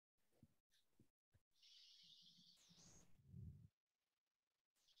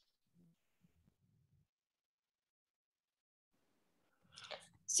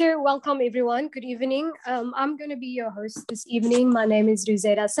So welcome everyone. Good evening. I'm going to be your host this evening. My name is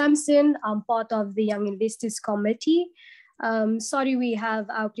Rosetta Sampson. I'm part of the Young Investors Committee. Sorry, we have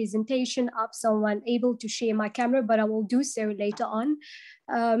our presentation up, so I'm unable to share my camera, but I will do so later on.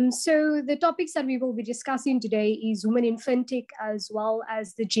 So the topics that we will be discussing today is women in fintech, as well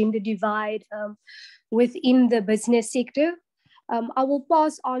as the gender divide within the business sector. I will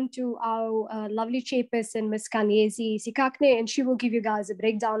pass on to our lovely chairperson, Ms. Kanyezi Sikakne, and she will give you guys a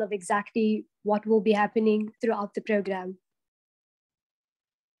breakdown of exactly what will be happening throughout the program.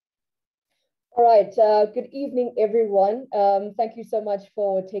 All right, good evening, everyone. Thank you so much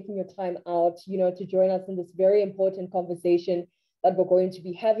for taking your time out, to join us in this very important conversation that we're going to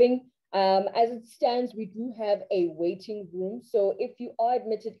be having. As it stands, we do have a waiting room. So if you are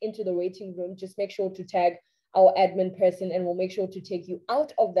admitted into the waiting room, just make sure to tag our admin person and we'll make sure to take you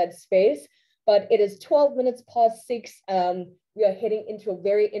out of that space. But it is 12 minutes past 6. We are heading into a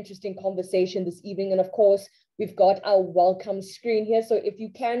very interesting conversation this evening. And of course, we've got our welcome screen here. So if you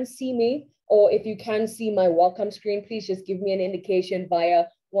can see me or if you can see my welcome screen, please just give me an indication via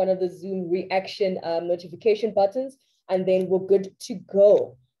one of the Zoom reaction notification buttons, and then we're good to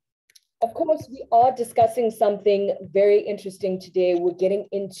go. Of course, we are discussing something very interesting today. We're getting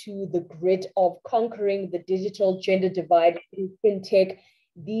into the grit of conquering the digital gender divide in fintech.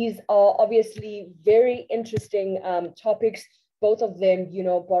 These are obviously very interesting topics. Both of them,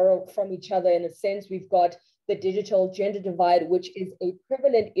 borrow from each other in a sense. We've got the digital gender divide, which is a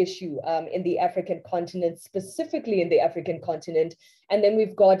prevalent issue in the African continent, specifically in the African continent. And then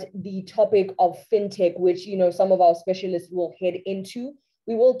we've got the topic of fintech, which, some of our specialists will head into.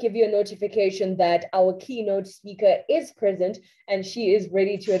 We will give you a notification that our keynote speaker is present and she is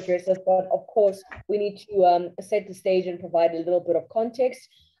ready to address us. But of course, we need to set the stage and provide a little bit of context.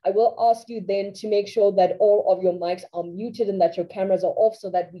 I will ask you then to make sure that all of your mics are muted and that your cameras are off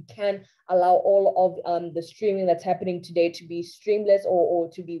so that we can allow all of the streaming that's happening today to be streamless or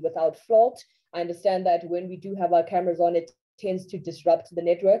to be without fault. I understand that when we do have our cameras on, it tends to disrupt the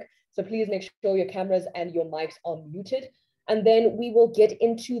network. So please make sure your cameras and your mics are muted. And then we will get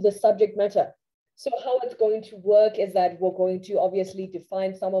into the subject matter. So how it's going to work is that we're going to obviously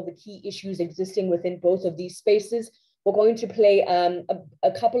define some of the key issues existing within both of these spaces. We're going to play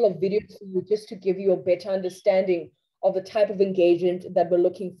a couple of videos for you just to give you a better understanding of the type of engagement that we're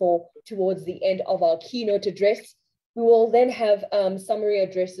looking for towards the end of our keynote address. We will then have summary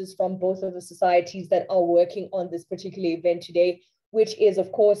addresses from both of the societies that are working on this particular event today, which is,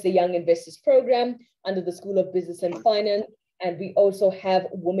 of course, the Young Investors Program under the School of Business and Finance. And we also have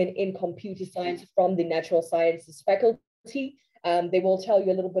Women in Computer Science from the Natural Sciences faculty. They will tell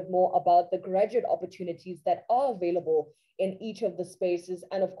you a little bit more about the graduate opportunities that are available in each of the spaces.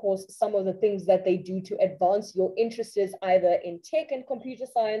 And of course, some of the things that they do to advance your interests either in tech and computer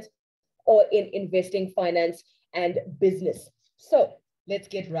science or in investing, finance, and business. So let's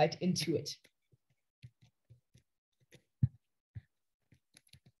get right into it.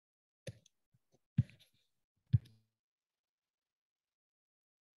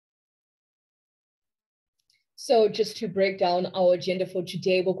 So just to break down our agenda for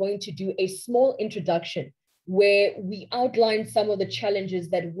today, we're going to do a small introduction where we outline some of the challenges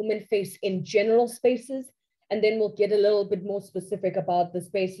that women face in general spaces, and then we'll get a little bit more specific about the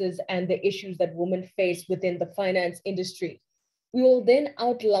spaces and the issues that women face within the finance industry. We will then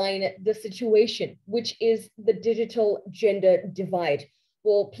outline the situation, which is the digital gender divide.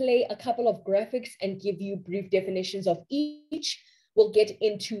 We'll play a couple of graphics and give you brief definitions of each. We'll get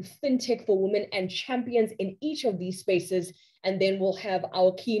into fintech for women and champions in each of these spaces. And then we'll have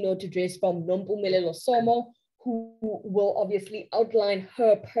our keynote address from Nompumelelo Somo, who will obviously outline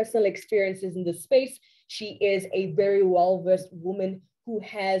her personal experiences in this space. She is a very well-versed woman who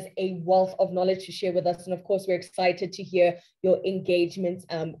has a wealth of knowledge to share with us. And of course, we're excited to hear your engagement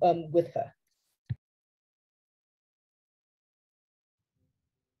with her.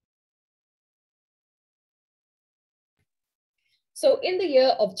 So in the year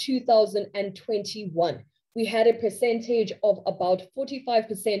of 2021, we had a percentage of about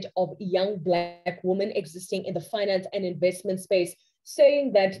 45% of young Black women existing in the finance and investment space,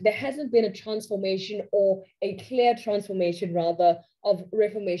 saying that there hasn't been a transformation or a clear transformation rather of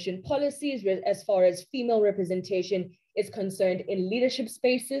reformation policies as far as female representation is concerned in leadership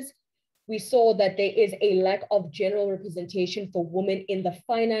spaces. We saw that there is a lack of general representation for women in the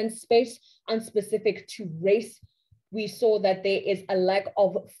finance space, unspecific to race. We saw that there is a lack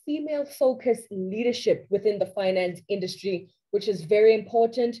of female-focused leadership within the finance industry, which is very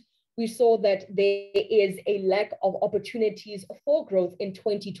important. We saw that there is a lack of opportunities for growth in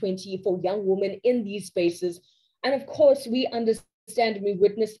 2020 for young women in these spaces. And of course, we understand understand, we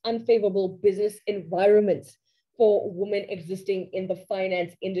witnessed unfavorable business environments for women existing in the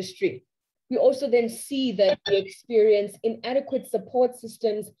finance industry. We also then see that they experience inadequate support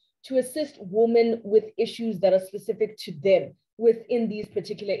systems to assist women with issues that are specific to them within these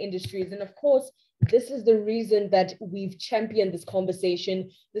particular industries. And of course, this is the reason that we've championed this conversation.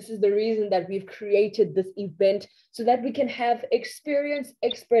 This is the reason that we've created this event, so that we can have experienced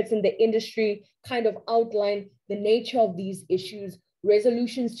experts in the industry kind of outline the nature of these issues,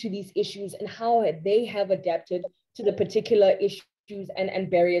 resolutions to these issues, and how they have adapted to the particular issues and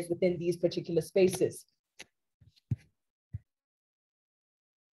barriers within these particular spaces.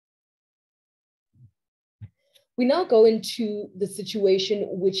 We now go into the situation,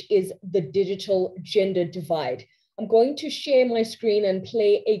 which is the digital gender divide. I'm going to share my screen and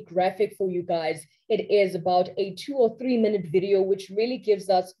play a graphic for you guys. It is about a 2 or 3 minute video, which really gives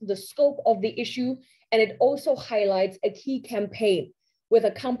us the scope of the issue. And it also highlights a key campaign with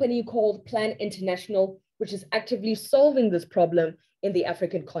a company called Plan International, which is actively solving this problem in the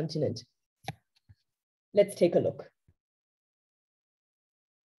African continent. Let's take a look.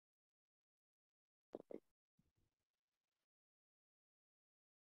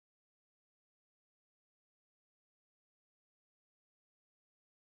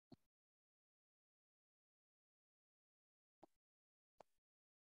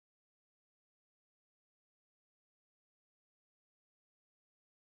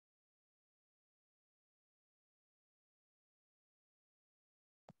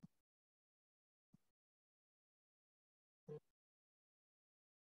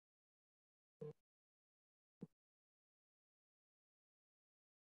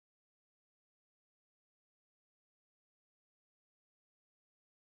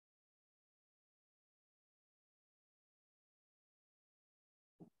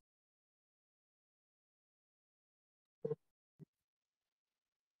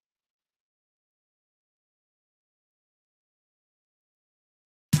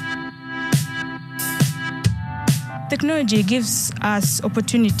 Technology gives us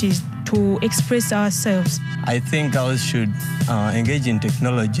opportunities to express ourselves. I think girls should engage in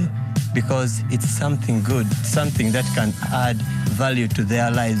technology because it's something good, something that can add value to their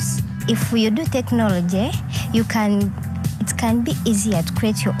lives. If you do technology, it can be easier to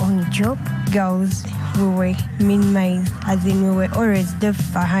create your own job. Girls, we were minimized, as in we were always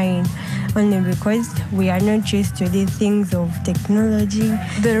left behind, only because we are not used to the things of technology.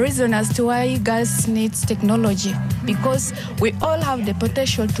 The reason as to why girls need technology, because we all have the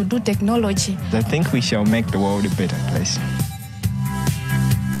potential to do technology. I think we shall make the world a better place.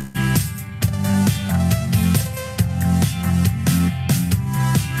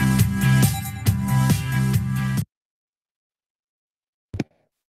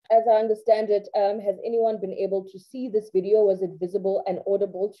 As I understand it, has anyone been able to see this video? Was it visible and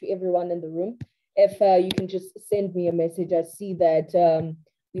audible to everyone in the room? If you can just send me a message. I see that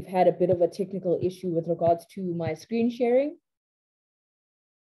we've had a bit of a technical issue with regards to my screen sharing.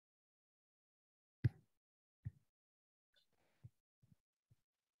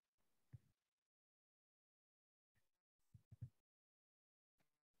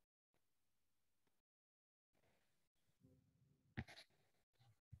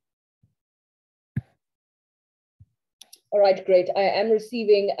 All right, great. I am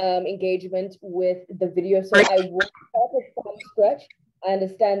receiving engagement with the video, so I will start it from scratch. I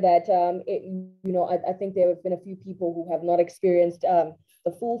understand that, I think there have been a few people who have not experienced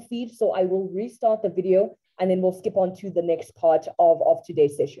the full feed, so I will restart the video and then we'll skip on to the next part of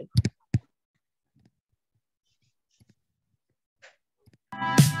today's session.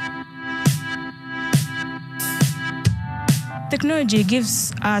 Technology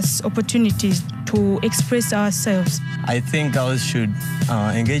gives us opportunities to express ourselves. I think girls should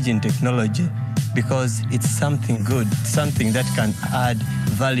engage in technology because it's something good, something that can add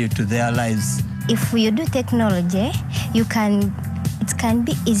value to their lives. If you do technology, it can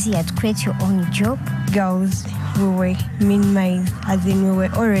be easier to create your own job. Girls, we were minimized, as in we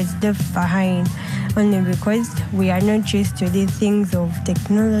were always left behind, only because we are not used to the things of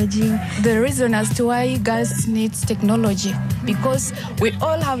technology. The reason as to why girls need technology, because we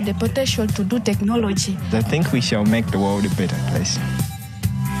all have the potential to do technology. I think we shall make the world a better place.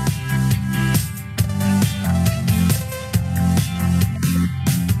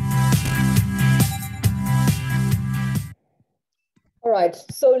 All right,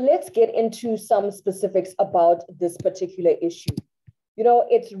 so let's get into some specifics about this particular issue. You know,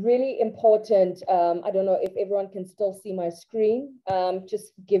 it's really important. I don't know if everyone can still see my screen.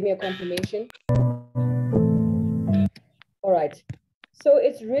 Just give me a confirmation. All right, so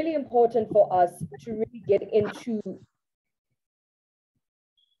it's really important for us to really get into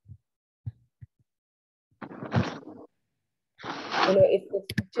if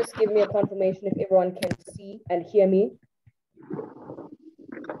just give me a confirmation if everyone can see and hear me.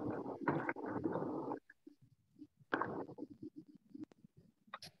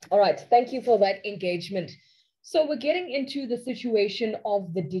 All right, thank you for that engagement. So we're getting into the situation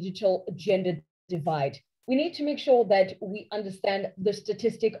of the digital gender divide. We need to make sure that we understand the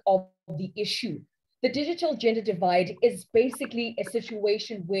statistic of the issue. The digital gender divide is basically a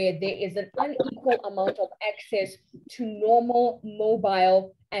situation where there is an unequal amount of access to normal,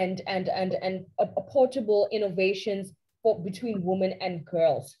 mobile, and portable innovations between women and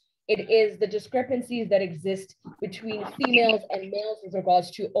girls. It is the discrepancies that exist between females and males with regards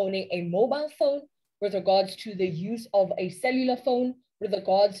to owning a mobile phone, with regards to the use of a cellular phone, with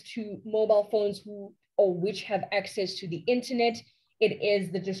regards to mobile phones which have access to the internet. It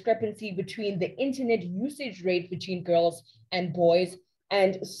is the discrepancy between the internet usage rate between girls and boys,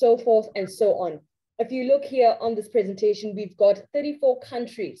 and so forth and so on. If you look here on this presentation, we've got 34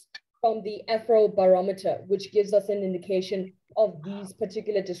 countries from the Afrobarometer, which gives us an indication of these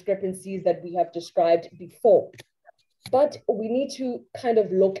particular discrepancies that we have described before. But we need to kind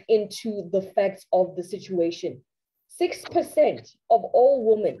of look into the facts of the situation. 6% of all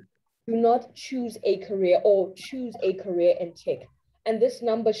women do not choose a career or choose a career in tech. And this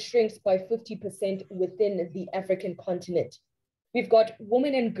number shrinks by 50% within the African continent. We've got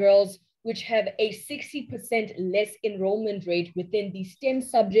women and girls which have a 60% less enrollment rate within the STEM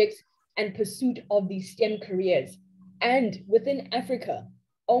subjects and pursuit of the STEM careers. And within Africa,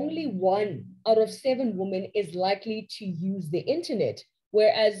 only 1 out of 7 women is likely to use the internet,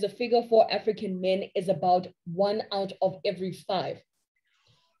 whereas the figure for African men is about 1 out of every 5.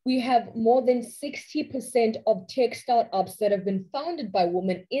 We have more than 60% of tech startups that have been founded by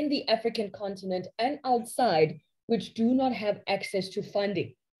women in the African continent and outside, which do not have access to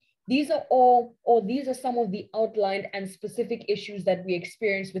funding. These are some of the outlined and specific issues that we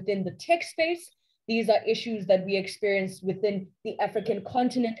experience within the tech space. These are issues that we experience within the African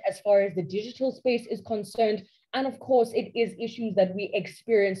continent as far as the digital space is concerned. And of course, it is issues that we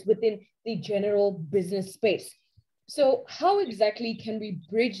experience within the general business space. So how exactly can we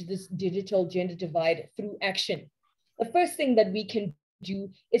bridge this digital gender divide through action? The first thing that we can do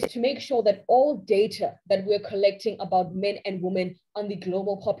is to make sure that all data that we're collecting about men and women on the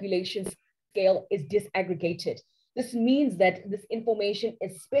global population scale is disaggregated. This means that this information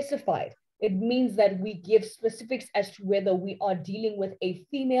is specified. It means that we give specifics as to whether we are dealing with a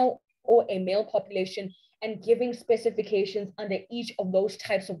female or a male population, and giving specifications under each of those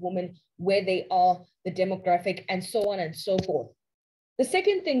types of women, where they are, the demographic, and so on and so forth. The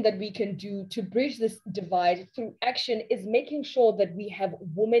second thing that we can do to bridge this divide through action is making sure that we have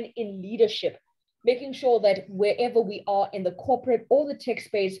women in leadership, making sure that wherever we are in the corporate or the tech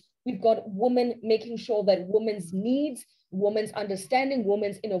space, we've got women, making sure that women's needs, women's understanding,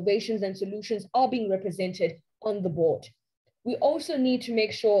 women's innovations and solutions are being represented on the board. We also need to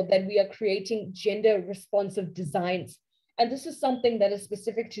make sure that we are creating gender responsive designs. And this is something that is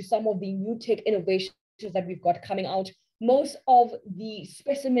specific to some of the new tech innovations that we've got coming out. Most of the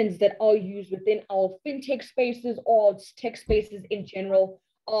specimens that are used within our fintech spaces or tech spaces in general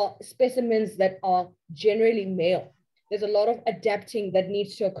are specimens that are generally male. There's a lot of adapting that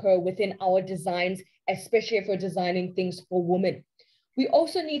needs to occur within our designs, especially if we're designing things for women. We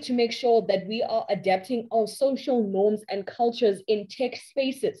also need to make sure that we are adapting our social norms and cultures in tech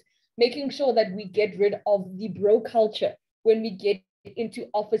spaces, making sure that we get rid of the bro culture when we get into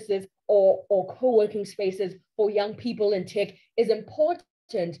offices or co-working spaces for young people in tech. Is important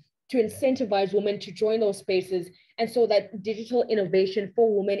to incentivize women to join those spaces, and so that digital innovation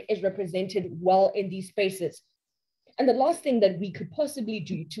for women is represented well in these spaces. And the last thing that we could possibly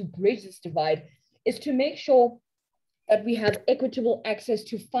do to bridge this divide is to make sure that we have equitable access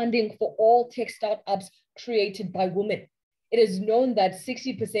to funding for all tech startups created by women. It is known that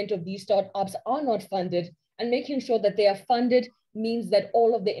 60% of these startups are not funded, and making sure that they are funded means that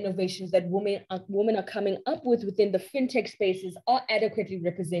all of the innovations that women are coming up with within the fintech spaces are adequately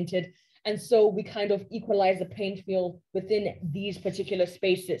represented. And so we kind of equalize the playing field within these particular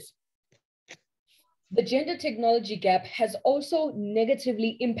spaces. The gender technology gap has also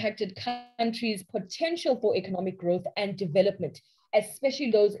negatively impacted countries' potential for economic growth and development,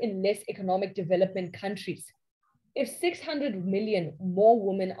 especially those in less economic development countries. If 600 million more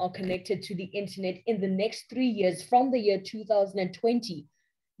women are connected to the internet in the next 3 years from the year 2020,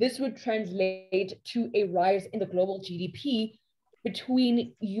 this would translate to a rise in the global GDP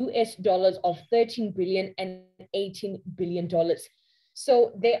between US dollars of $13 billion and $18 billion.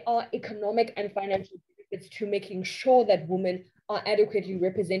 So there are economic and financial benefits to making sure that women are adequately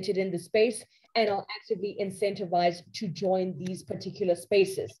represented in the space, and are actively incentivized to join these particular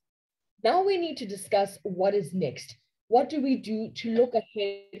spaces. Now we need to discuss what is next. What do we do to look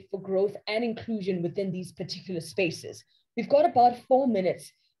ahead for growth and inclusion within these particular spaces? We've got about 4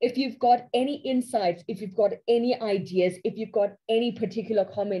 minutes. If you've got any insights, if you've got any ideas, if you've got any particular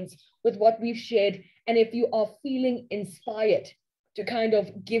comments with what we've shared, and if you are feeling inspired to kind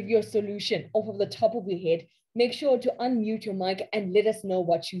of give your solution off of the top of your head, make sure to unmute your mic and let us know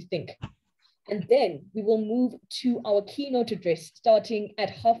what you think. And then we will move to our keynote address starting at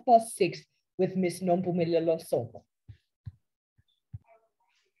 6:30 with Ms. Nompumelelo Somo.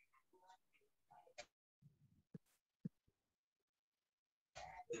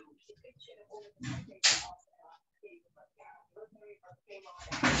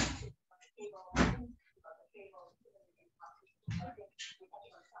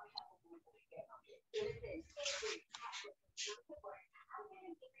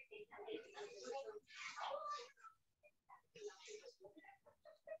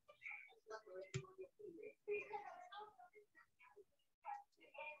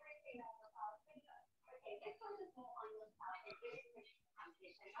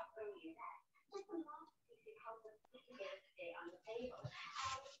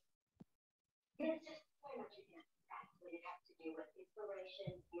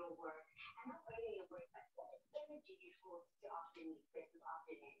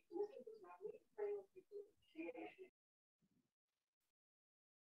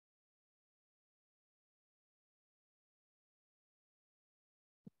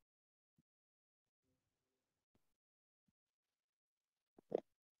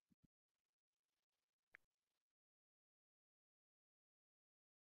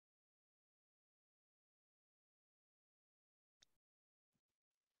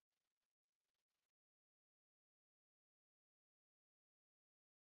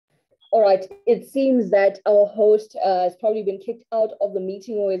 All right, it seems that our host has probably been kicked out of the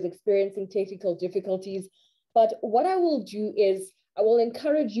meeting or is experiencing technical difficulties. But what I will do is I will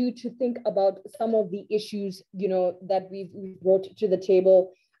encourage you to think about some of the issues, that we've brought to the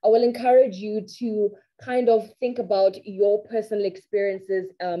table. I will encourage you to kind of think about your personal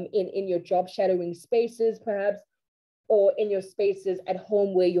experiences in your job shadowing spaces, perhaps, or in your spaces at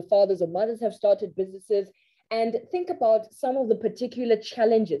home where your fathers or mothers have started businesses, and think about some of the particular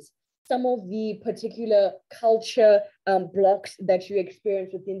challenges, some of the particular culture blocks that you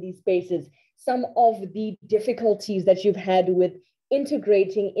experience within these spaces, some of the difficulties that you've had with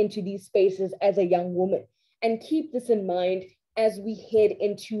integrating into these spaces as a young woman. And keep this in mind as we head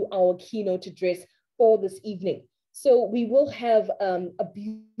into our keynote address for this evening. So we will have a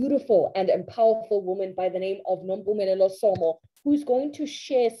beautiful and powerful woman by the name of Nompumelelo Somo, who's going to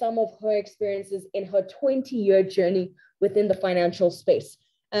share some of her experiences in her 20-year journey within the financial space.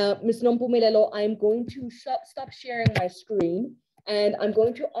 Ms. Nompumelelo, I'm going to stop sharing my screen, and I'm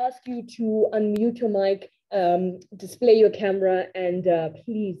going to ask you to unmute your mic, display your camera, and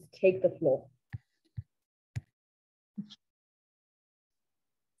please take the floor.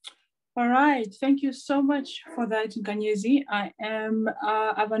 All right, thank you so much for that, Nkanyezi.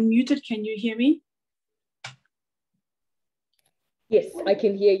 I've unmuted, can you hear me? Yes, I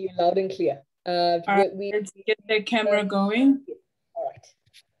can hear you loud and clear. All right, let's get the camera going. All right.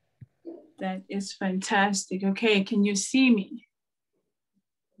 That is fantastic. Okay, can you see me?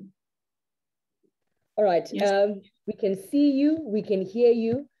 All right, yes. We can see you, we can hear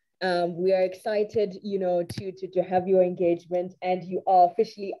you. We are excited, to have your engagement, and you are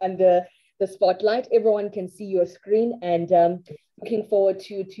officially under the spotlight. Everyone can see your screen, and looking forward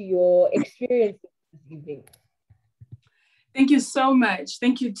to your experience this evening. Thank you so much.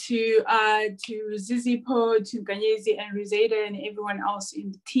 Thank you to Zizipo, to Nkanyezi and Rizeda and everyone else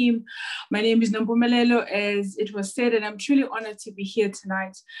in the team. My name is Nompumelelo, as it was said, and I'm truly honored to be here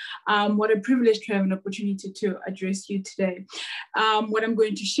tonight. What a privilege to have an opportunity to address you today. What I'm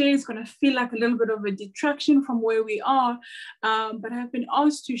going to share is going to feel like a little bit of a detraction from where we are, but I've been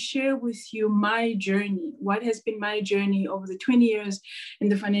asked to share with you my journey, what has been my journey over the 20 years in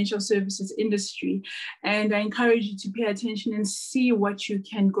the financial services industry. And I encourage you to pay attention and see what you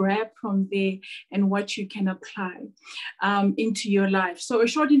can grab from there and what you can apply into your life. So a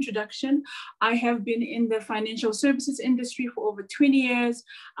short introduction. I have been in the financial services industry for over 20 years.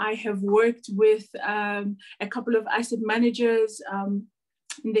 I have worked with a couple of asset managers,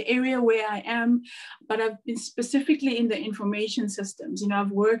 in the area where I am, but I've been specifically in the information systems. You know,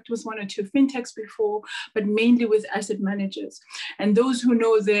 I've worked with one or two fintechs before, but mainly with asset managers. And those who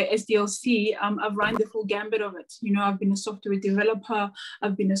know the SDLC, I've run the full gambit of it. You know, I've been a software developer,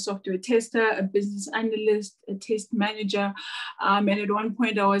 I've been a software tester, a business analyst, a test manager, and at one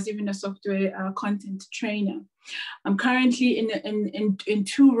point I was even a software content trainer. I'm currently in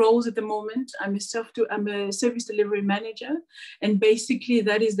two roles at the moment. I'm a service delivery manager, and basically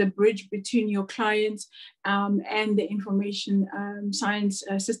that is the bridge between your clients and the information science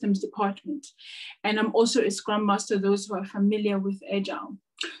systems department. And I'm also a Scrum Master, those who are familiar with Agile.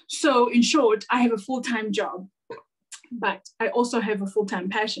 So in short, I have a full-time job, but I also have a full-time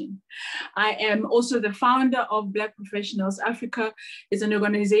passion. I am also the founder of Black Professionals Africa. It's an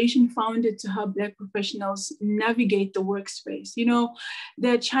organization founded to help Black professionals navigate the workspace. You know,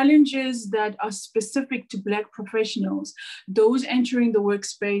 there are challenges that are specific to Black professionals, those entering the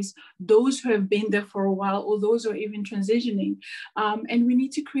workspace, those who have been there for a while, or those who are even transitioning. And we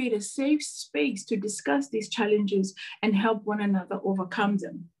need to create a safe space to discuss these challenges and help one another overcome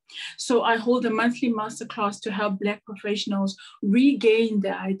them. So I hold a monthly masterclass to help Black professionals regain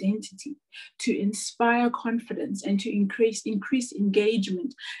their identity, to inspire confidence, and to increase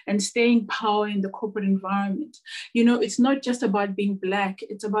engagement and staying power in the corporate environment. You know, it's not just about being Black,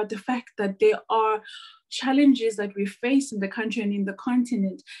 it's about the fact that there are challenges that we face in the country and in the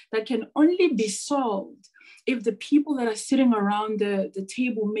continent that can only be solved if the people that are sitting around the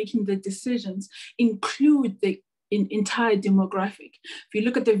table making the decisions include the entire demographic. If you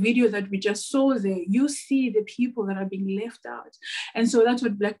look at the video that we just saw there, you see the people that are being left out. And so that's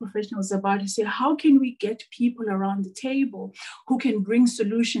what Black Professionals is about, to say, how can we get people around the table who can bring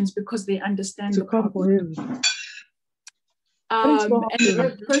solutions because they understand the problem. And at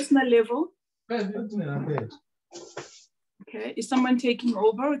a personal level, okay, is someone taking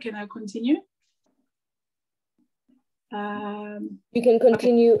over or can I continue? You can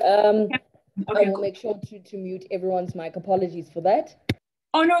continue. Okay, I will make sure to mute everyone's mic. Apologies for that.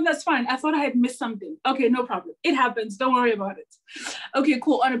 Oh, no, that's fine. I thought I had missed something. Okay, no problem. It happens. Don't worry about it. Okay,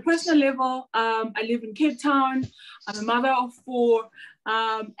 cool. On a personal level, I live in Cape Town. I'm a mother of 4,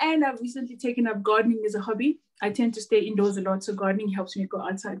 and I've recently taken up gardening as a hobby. I tend to stay indoors a lot, so gardening helps me go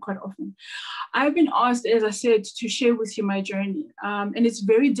outside quite often. I've been asked, as I said, to share with you my journey. And it's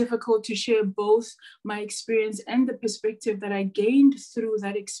very difficult to share both my experience and the perspective that I gained through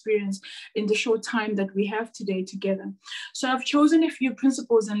that experience in the short time that we have today together. So I've chosen a few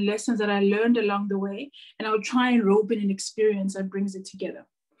principles and lessons that I learned along the way, and I'll try and rope in an experience that brings it together.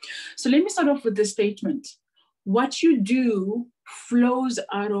 So let me start off with this statement. What you do flows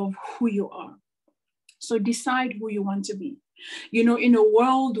out of who you are. So decide who you want to be. You know, in a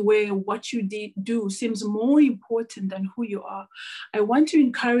world where what you do seems more important than who you are, I want to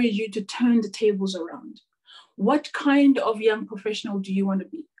encourage you to turn the tables around. What kind of young professional do you want to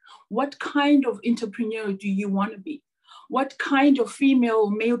be? What kind of entrepreneur do you want to be? What kind of female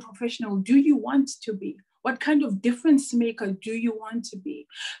or male professional do you want to be? What kind of difference maker do you want to be?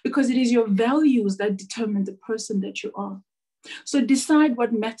 Because it is your values that determine the person that you are. So decide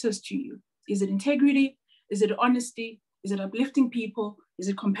what matters to you. Is it integrity? Is it honesty? Is it uplifting people? Is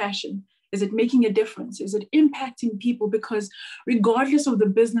it compassion? Is it making a difference? Is it impacting people? Because regardless of the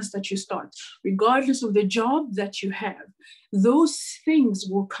business that you start, regardless of the job that you have, those things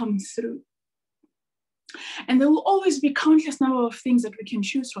will come through. And there will always be countless number of things that we can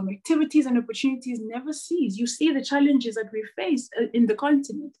choose from. Activities and opportunities never cease. You see the challenges that we face in the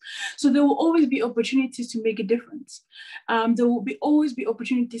continent. So there will always be opportunities to make a difference. There will always be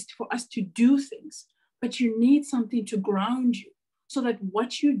opportunities for us to do things, but you need something to ground you so that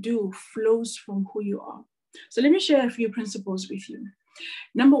what you do flows from who you are. So let me share a few principles with you.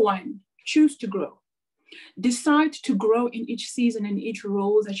 Number 1, choose to grow. Decide to grow in each season and each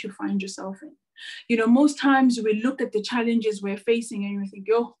role that you find yourself in. You know, most times we look at the challenges we're facing and we think,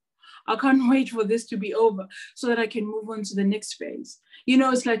 oh, I can't wait for this to be over so that I can move on to the next phase. You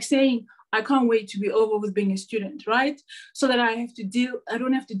know, it's like saying, I can't wait to be over with being a student, right? So that I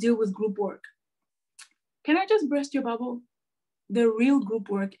don't have to deal with group work. Can I just burst your bubble? The real group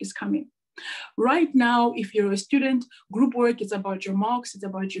work is coming. Right now, if you're a student, group work is about your marks, it's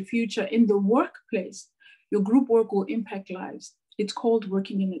about your future. In the workplace, your group work will impact lives. It's called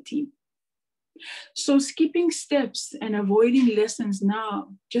working in a team. So skipping steps and avoiding lessons now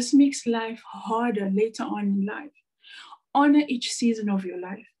just makes life harder later on in life. Honor each season of your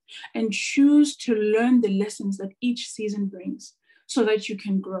life and choose to learn the lessons that each season brings so that you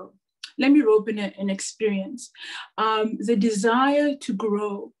can grow. Let me rope in an experience. The desire to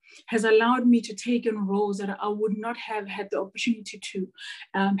grow has allowed me to take on roles that I would not have had the opportunity to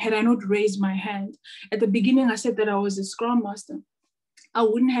had I not raised my hand. At the beginning, I said that I was a Scrum Master. I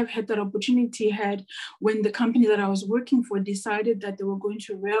wouldn't have had that opportunity had when the company that I was working for decided that they were going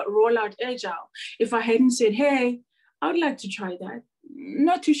to roll out Agile. If I hadn't said, hey, I would like to try that.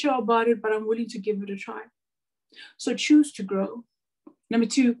 Not too sure about it, but I'm willing to give it a try. So choose to grow. Number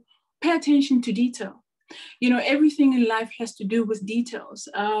 2, pay attention to detail. You know, everything in life has to do with details.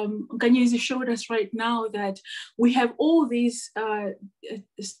 Kanyezi showed us right now that we have all these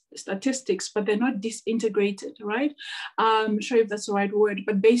statistics, but they're not disintegrated, right? I'm sure if that's the right word,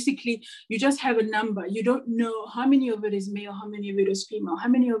 but basically you just have a number. You don't know how many of it is male, how many of it is female, how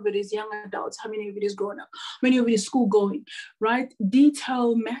many of it is young adults, how many of it is grown up, how many of it is school going, right?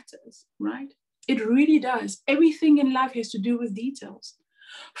 Detail matters, right? It really does. Everything in life has to do with details.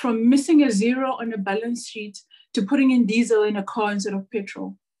 From missing a zero on a balance sheet to putting in diesel in a car instead of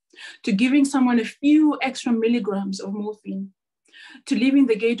petrol, to giving someone a few extra milligrams of morphine, to leaving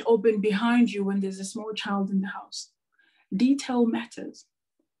the gate open behind you when there's a small child in the house. Detail matters.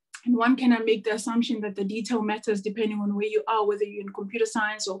 And one cannot make the assumption that the detail matters depending on where you are, whether you're in computer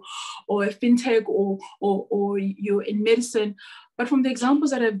science or a fintech or you're in medicine. But from the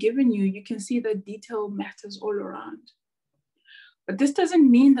examples that I've given you, you can see that detail matters all around. But this doesn't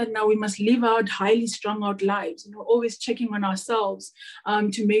mean that now we must live out highly strung out lives, you know, always checking on ourselves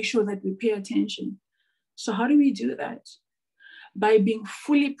to make sure that we pay attention. So how do we do that? By being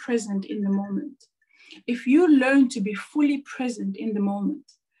fully present in the moment. If you learn to be fully present in the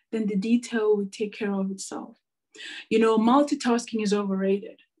moment, then the detail will take care of itself. You know, multitasking is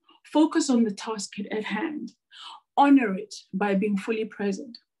overrated. Focus on the task at hand. Honor it by being fully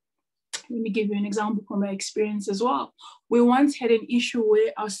present. Let me give you an example from my experience as well. We once had an issue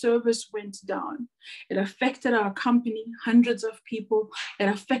where our service went down. It affected our company, hundreds of people. It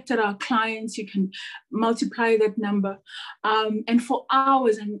affected our clients. You can multiply that number. And for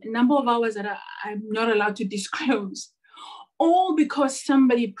hours, and a number of hours that I'm not allowed to disclose, all because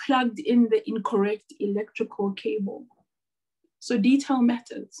somebody plugged in the incorrect electrical cable. So detail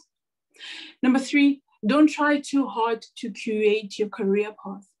matters. Number 3, don't try too hard to curate your career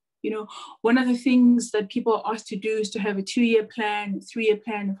path. You know, one of the things that people are asked to do is to have a 2-year plan, a 3-year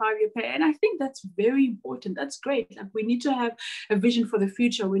plan, a 5-year plan. And I think that's very important. That's great. Like, we need to have a vision for the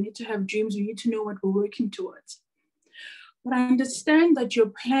future. We need to have dreams. We need to know what we're working towards. But I understand that your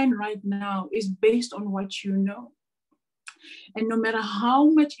plan right now is based on what you know. And no matter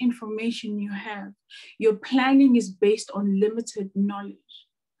how much information you have, your planning is based on limited knowledge.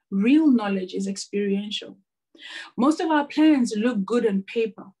 Real knowledge is experiential. Most of our plans look good on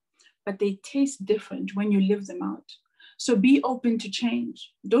paper, but they taste different when you live them out. So be open to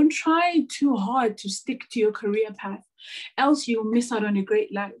change. Don't try too hard to stick to your career path, else you'll miss out on a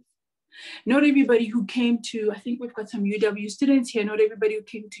great life. Not everybody who came to, I think we've got some UW students here, not everybody who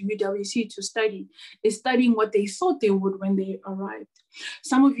came to UWC to study is studying what they thought they would when they arrived.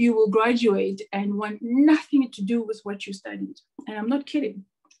 Some of you will graduate and want nothing to do with what you studied. And I'm not kidding,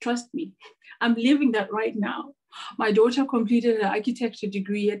 trust me. I'm living that right now. My daughter completed her architecture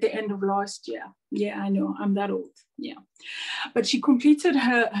degree at the end of last year. Yeah, I know, I'm that old, yeah. But she completed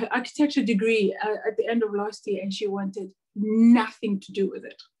her architecture degree at the end of last year and she wanted nothing to do with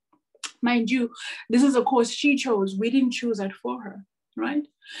it. Mind you, this is a course she chose. We didn't choose that for her, right?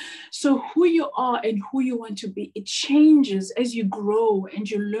 So who you are and who you want to be, it changes as you grow and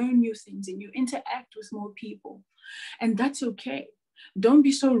you learn new things and you interact with more people. And that's okay. Don't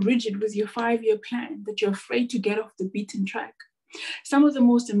be so rigid with your 5-year plan that you're afraid to get off the beaten track. Some of the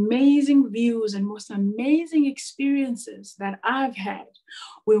most amazing views and most amazing experiences that I've had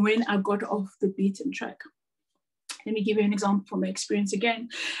were when I got off the beaten track. Let me give you an example from my experience again.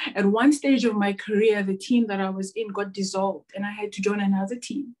 At one stage of my career, the team that I was in got dissolved and I had to join another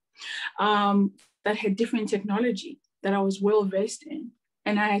team that had different technology that I was well versed in.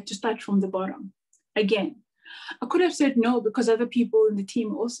 And I had to start from the bottom again. I could have said no because other people in the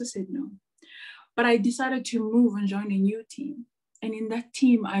team also said no. But I decided to move and join a new team. And in that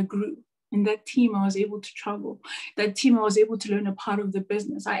team, I grew. In that team, I was able to travel. That team, I was able to learn a part of the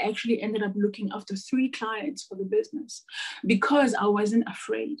business. I actually ended up looking after 3 clients for the business because I wasn't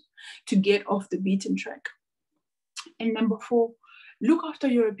afraid to get off the beaten track. And number 4, look after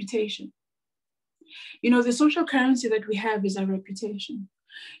your reputation. You know, the social currency that we have is our reputation.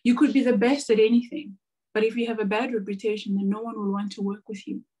 You could be the best at anything, but if you have a bad reputation, then no one will want to work with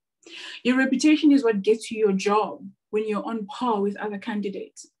you. Your reputation is what gets you your job when you're on par with other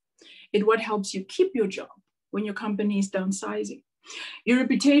candidates. It's what helps you keep your job when your company is downsizing. Your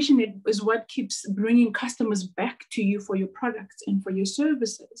reputation is what keeps bringing customers back to you for your products and for your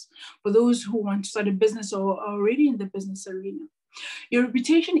services, for those who want to start a business or are already in the business arena. Your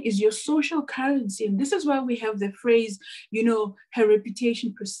reputation is your social currency. And this is why we have the phrase, you know, her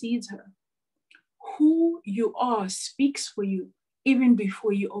reputation precedes her. Who you are speaks for you even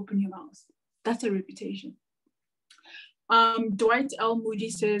before you open your mouth. That's a reputation. Dwight L. Moody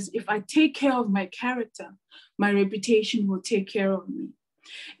says, if I take care of my character, my reputation will take care of me.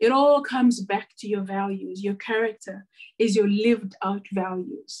 It all comes back to your values. Your character is your lived out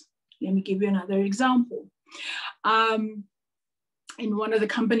values. Let me give you another example. In one of the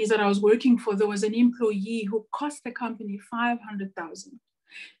companies that I was working for, there was an employee who cost the company $500,000.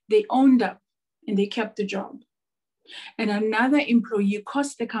 They owned up and they kept the job. And another employee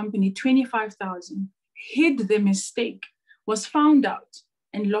cost the company $25,000, hid the mistake, was found out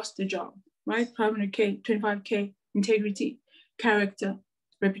and lost the job, right? 500K, 25K, integrity, character,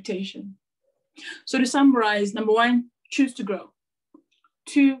 reputation. So to summarize, number one, choose to grow.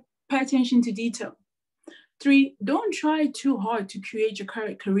 2, pay attention to detail. 3, don't try too hard to create your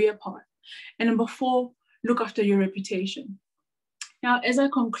career path. And number 4, look after your reputation. Now, as I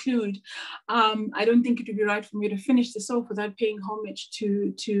conclude, I don't think it would be right for me to finish this off without paying homage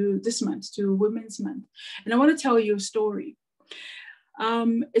to this month, to Women's Month. And I want to tell you a story.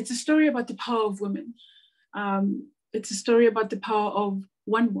 It's a story about the power of women. It's a story about the power of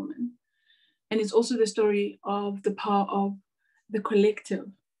one woman. And it's also the story of the power of the collective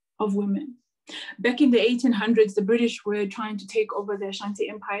of women. Back in the 1800s, the British were trying to take over the Ashanti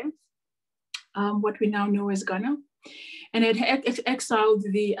Empire, what we now know as Ghana. And it had exiled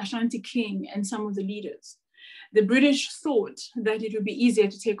the Ashanti king and some of the leaders. The British thought that it would be easier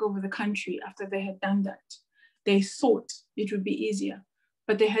to take over the country after they had done that. They thought it would be easier,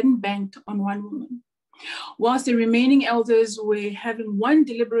 but they hadn't banked on one woman. Whilst the remaining elders were having one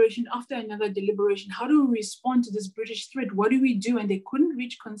deliberation after another deliberation, how do we respond to this British threat? What do we do? And they couldn't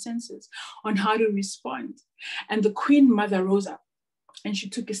reach consensus on how to respond. And the Queen Mother rose up and she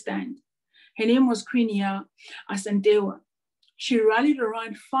took a stand. Her name was Queen Ya Asantewa. She rallied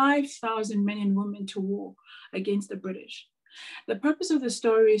around 5,000 men and women to war against the British. The purpose of the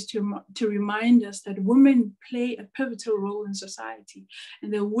story is to remind us that women play a pivotal role in society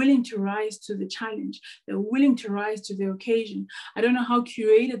and they're willing to rise to the challenge. They're willing to rise to the occasion. I don't know how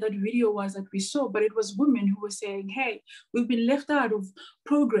curated that video was that we saw, but it was women who were saying, hey, we've been left out of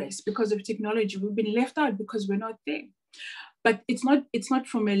progress because of technology. We've been left out because we're not there. But it's not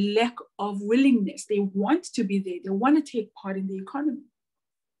from a lack of willingness. They want to be there. They want to take part in the economy.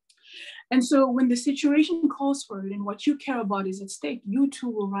 And so when the situation calls for it and what you care about is at stake, you too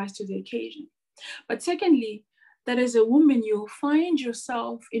will rise to the occasion. But secondly, that as a woman, you'll find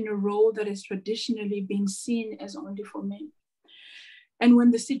yourself in a role that is traditionally being seen as only for men. And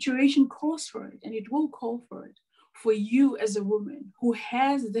when the situation calls for it, and it will call for it, for you as a woman who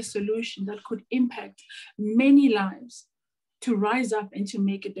has the solution that could impact many lives, to rise up and to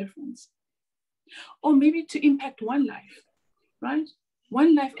make a difference. Or maybe to impact one life, right?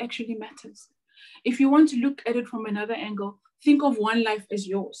 One life actually matters. If you want to look at it from another angle, think of one life as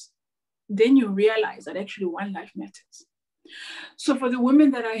yours. Then you realize that actually one life matters. So for the women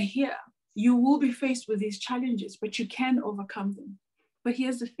that are here, you will be faced with these challenges, but you can overcome them. But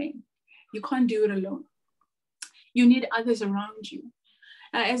here's the thing, you can't do it alone. You need others around you.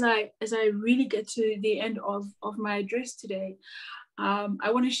 As I really get to the end of my address today, I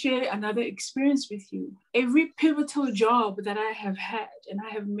want to share another experience with you. Every pivotal job that I have had, and I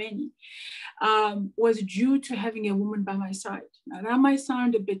have many, was due to having a woman by my side. Now that might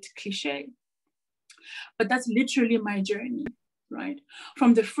sound a bit cliche, but that's literally my journey, right?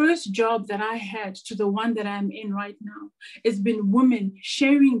 From the first job that I had to the one that I'm in right now, it's been women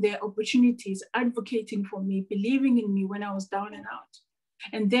sharing their opportunities, advocating for me, believing in me when I was down and out.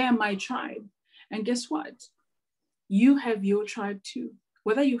 And they're my tribe. And guess what? You have your tribe too.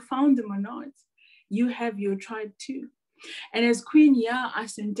 Whether you found them or not, you have your tribe too. And as Queen Ya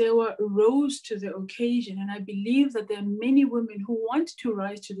Asantewa rose to the occasion, and I believe that there are many women who want to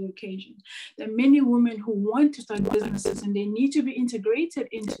rise to the occasion. There are many women who want to start businesses and they need to be integrated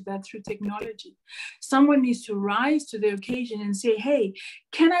into that through technology. Someone needs to rise to the occasion and say, hey,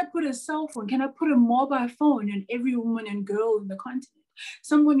 can I put a cell phone? Can I put a mobile phone in every woman and girl in the continent?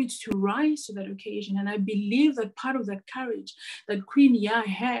 Someone needs to rise to that occasion. And I believe that part of that courage that Queen Ya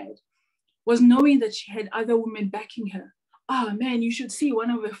had was knowing that she had other women backing her. Oh man, you should see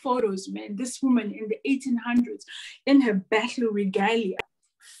one of her photos, man. This woman in the 1800s in her battle regalia,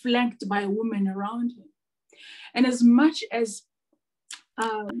 flanked by women around her. And as much as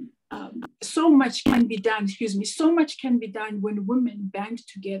so much can be done, so much can be done when women band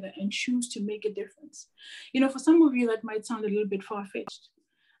together and choose to make a difference. You know, for some of you, that might sound a little bit far-fetched.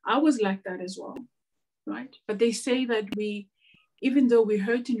 I was like that as well, right? But they say that even though we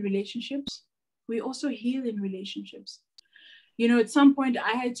hurt in relationships, we also heal in relationships. You know, at some point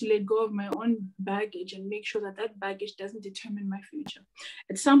I had to let go of my own baggage and make sure that that baggage doesn't determine my future.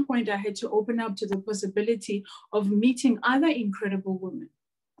 At some point I had to open up to the possibility of meeting other incredible women.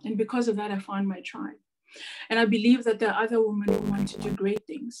 And because of that, I found my tribe. And I believe that there are other women who want to do great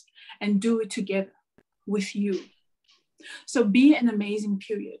things and do it together with you. So be an amazing,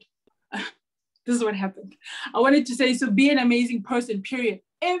 period. This is what happened. I wanted to say, so be an amazing person, period.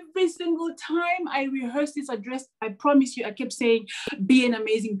 Every single time I rehearsed this address, I promise you, I kept saying, be an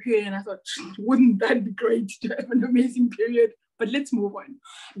amazing, period. And I thought, wouldn't that be great to have an amazing period? But let's move on.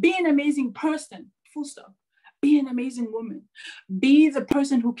 Be an amazing person, full stop. Be an amazing woman. Be the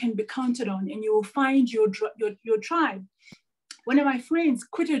person who can be counted on, and you will find your tribe. One of my friends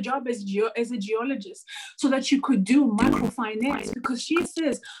quit her job as a geologist so that she could do microfinance, because she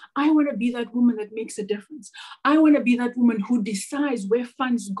says, I want to be that woman that makes a difference. I want to be that woman who decides where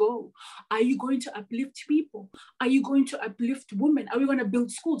funds go. Are you going to uplift people? Are you going to uplift women? Are we going to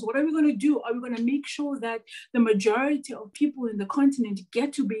build schools? What are we going to do? Are we going to make sure that the majority of people in the continent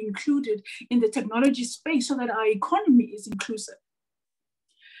get to be included in the technology space so that our economy is inclusive?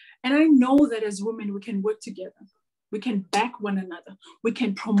 And I know that as women, we can work together. We can back one another. We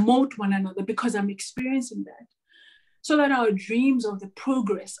can promote one another, because I'm experiencing that. So that our dreams of the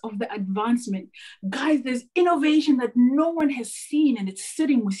progress, of the advancement, guys, there's innovation that no one has seen, and it's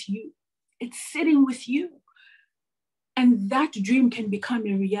sitting with you. It's sitting with you. And that dream can become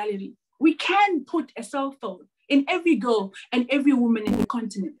a reality. We can put a cell phone in every girl and every woman in the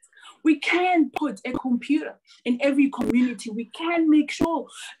continent. We can put a computer in every community. We can make sure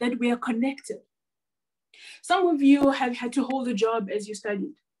that we are connected. Some of you have had to hold a job as you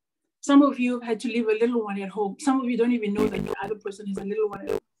studied. Some of you have had to leave a little one at home. Some of you don't even know that the other person has a little one at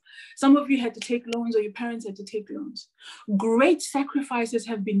home. Some of you had to take loans, or your parents had to take loans. Great sacrifices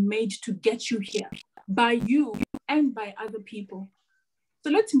have been made to get you here, by you and by other people. So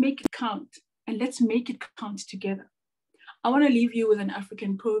let's make it count, and let's make it count together. I want to leave you with an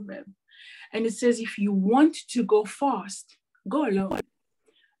African proverb. And it says, if you want to go fast, go alone.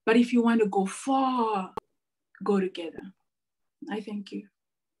 But if you want to go far, go together. I thank you.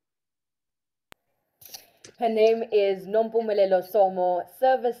 Her name is Nompumelelo Somo,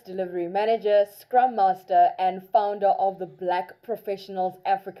 Service Delivery Manager, Scrum Master, and founder of the Black Professionals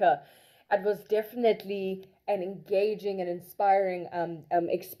Africa. It was definitely an engaging and inspiring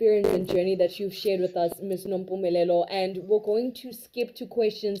experience and journey that you've shared with us, Ms. Nompumelelo. And we're going to skip to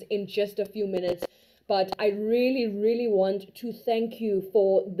questions in just a few minutes. But I really, really want to thank you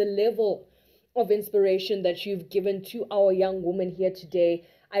for the level of inspiration that you've given to our young women here today.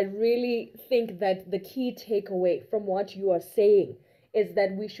 I really think that the key takeaway from what you are saying is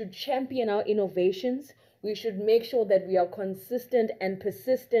that we should champion our innovations. We should make sure that we are consistent and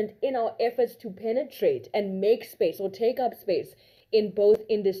persistent in our efforts to penetrate and make space or take up space in both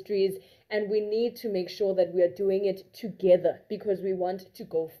industries. And we need to make sure that we are doing it together, because we want to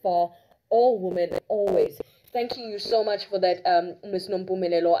go far. All women, always. Thank you so much for that, Ms.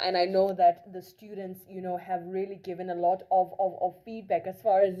 Nompumelelo. And I know that the students, have really given a lot of feedback as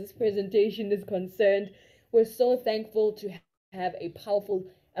far as this presentation is concerned. We're so thankful to have a powerful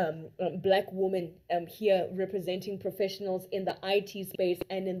Black woman here representing professionals in the IT space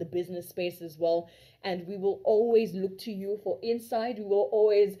and in the business space as well. And we will always look to you for insight. We will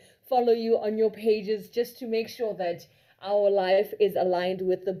always follow you on your pages just to make sure that our life is aligned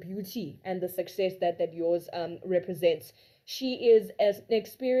with the beauty and the success that yours represents. She is an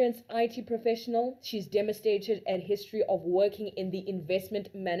experienced IT professional. She's demonstrated a history of working in the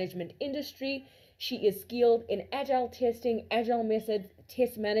investment management industry. She is skilled in agile testing, agile methods,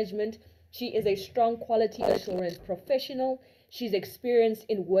 test management. She is a strong quality assurance professional. She's experienced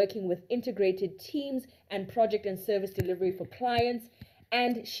in working with integrated teams and project and service delivery for clients.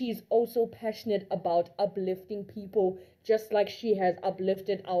 And she's also passionate about uplifting people, just like she has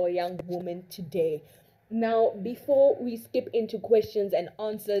uplifted our young woman today. Now, before we skip into questions and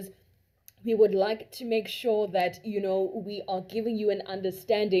answers, we would like to make sure that, we are giving you an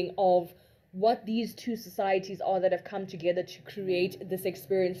understanding of what these two societies are that have come together to create this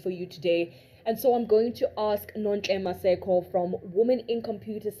experience for you today. And so I'm going to ask Nontle Maseko from Women in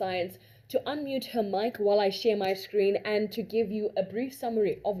Computer Science to unmute her mic while I share my screen and to give you a brief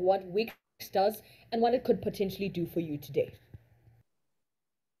summary of what WiCS does and what it could potentially do for you today.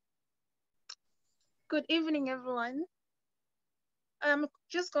 Good evening, everyone. I'm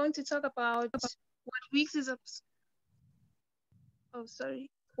just going to talk about what WiCS is.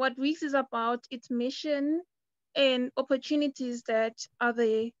 What WiCS is about, its mission, and opportunities that are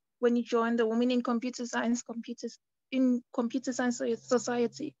there when you join the Women in Computer Science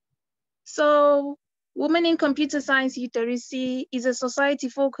Society. So, Women in Computer Science UWC is a society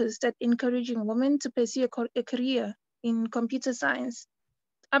focused at encouraging women to pursue a career in computer science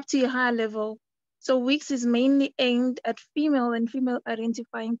up to a higher level. So WiCS is mainly aimed at female and female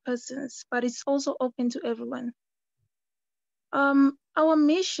identifying persons, but it's also open to everyone. Our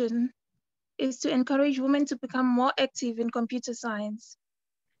mission is to encourage women to become more active in computer science.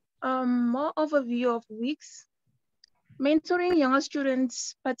 More overview of WiCS. Mentoring younger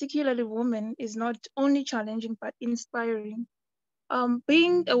students, particularly women, is not only challenging, but inspiring.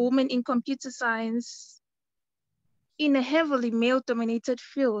 Being a woman in computer science in a heavily male-dominated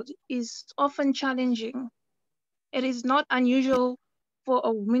field is often challenging. It is not unusual for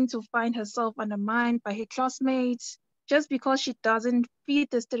a woman to find herself undermined by her classmates just because she doesn't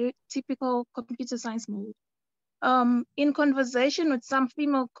fit the stereotypical computer science mold. In conversation with some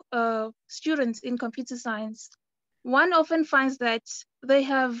female students in computer science, one often finds that they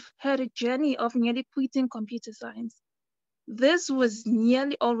have had a journey of nearly quitting computer science. This was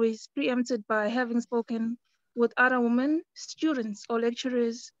nearly always preempted by having spoken with other women, students, or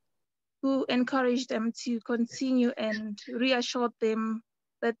lecturers who encouraged them to continue and reassured them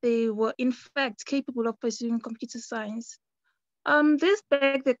that they were in fact capable of pursuing computer science. This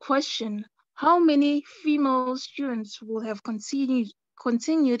begs the question, how many female students will have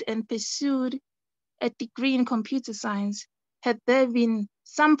continued and pursued a degree in computer science had there been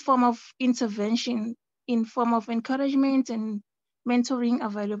some form of intervention in form of encouragement and mentoring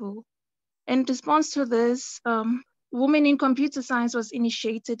available? In response to this, Women in Computer Science was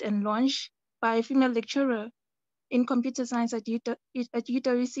initiated and launched by a female lecturer in computer science at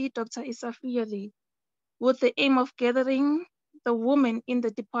UWC, Dr. Isafiyali, with the aim of gathering the women in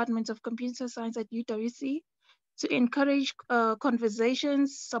the Department of Computer Science at UWC to encourage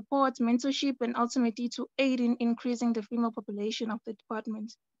conversations, support, mentorship, and ultimately to aid in increasing the female population of the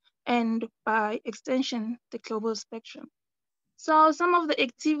department, and by extension, the global spectrum. So some of the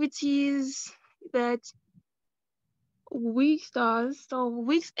activities that WiCS does, so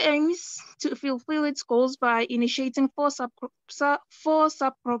WiCS aims to fulfill its goals by initiating four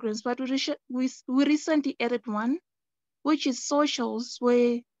sub-programs, but we recently added one, which is socials,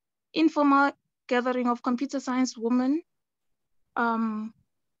 where informal gathering of computer science women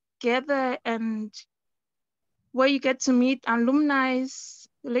gather, and where you get to meet alumni,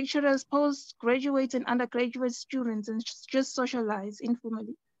 lecturers, postgraduate and undergraduate students, and just socialize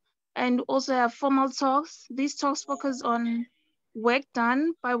informally. And also have formal talks. These talks focus on work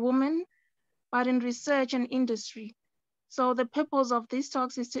done by women, but in research and industry. So the purpose of these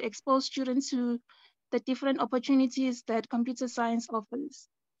talks is to expose students to the different opportunities that computer science offers.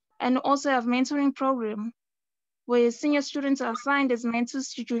 And also have mentoring program where senior students are assigned as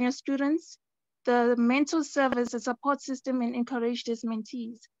mentors to junior students. The mentors serve as a support system and encourage these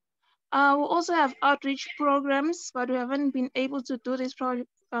mentees. We also have outreach programs, but we haven't been able to do this program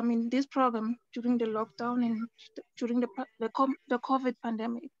during the lockdown and during the COVID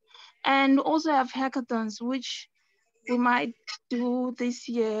pandemic. And also have hackathons, which we might do this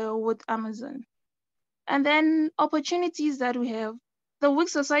year with Amazon. And then opportunities that we have. The WiCS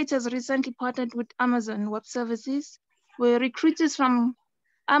Society has recently partnered with Amazon Web Services, where recruiters from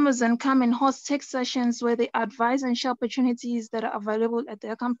Amazon come and host tech sessions where they advise and share opportunities that are available at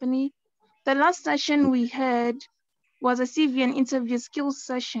their company. The last session we had was a CV and interview skills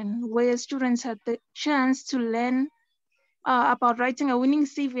session where students had the chance to learn about writing a winning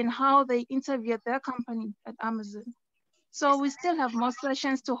CV and how they interview at their company at Amazon. So we still have more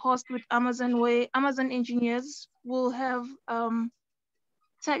sessions to host with Amazon, where Amazon engineers will have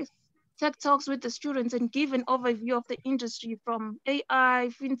tech talks with the students and give an overview of the industry from AI,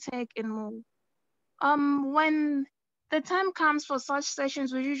 fintech, and more. When the time comes for such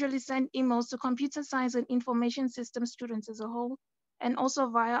sessions, we usually send emails to computer science and information systems students as a whole, and also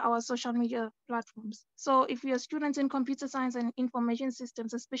via our social media platforms. So if you're students in computer science and information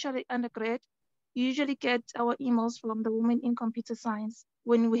systems, especially undergrad, you usually get our emails from the Women in Computer Science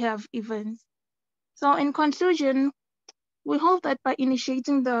when we have events. So in conclusion, we hope that by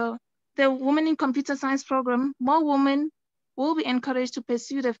initiating the Women in Computer Science program, more women will be encouraged to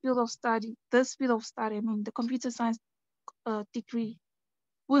pursue the field of study, the computer science degree.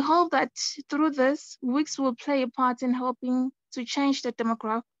 We hope that through this, WiCS will play a part in helping to change the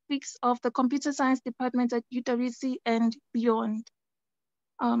demographics of the computer science department at UWC and beyond.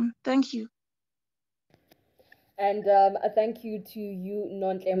 Thank you. And a thank you to you,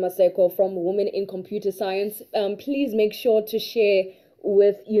 Nontle Maseko from Women in Computer Science. Please make sure to share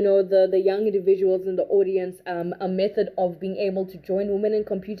with the young individuals in the audience a method of being able to join Women in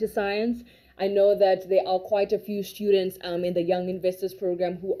Computer Science. I know that there are quite a few students in the Young Investors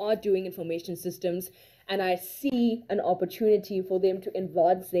Program who are doing information systems, and I see an opportunity for them to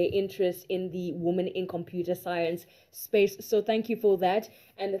advance their interest in the Women in Computer Science space. So thank you for that.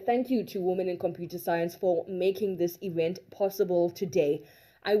 And thank you to Women in Computer Science for making this event possible today.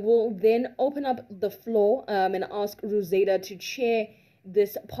 I will then open up the floor and ask Rosetta to chair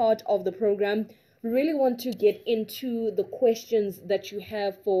this part of the program. We really want to get into the questions that you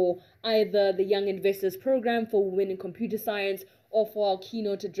have for either the Young Investors Program, for Women in Computer Science, or for our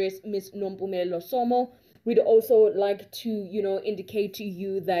keynote address, Ms. Nompumelelo Somo. We'd also like to, indicate to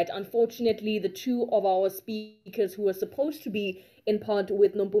you that unfortunately the two of our speakers who were supposed to be in part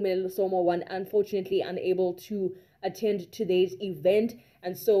with Nompumelelo Somo were unfortunately unable to attend today's event.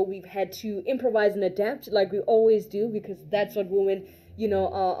 And so we've had to improvise and adapt like we always do, because that's what women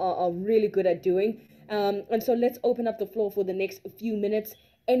are really good at doing. And so let's open up the floor for the next few minutes.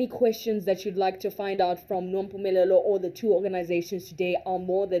 Any questions that you'd like to find out from Nompumelelo or the two organizations today are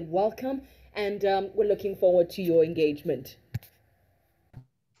more than welcome, and we're looking forward to your engagement.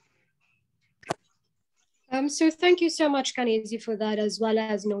 So thank you so much, Kanezi, for that, as well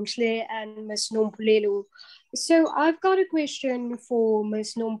as Nontle and Ms. Nompulelo. So I've got a question for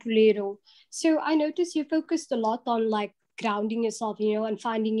Ms. Nompulelo. So I noticed you focused a lot on like grounding yourself, and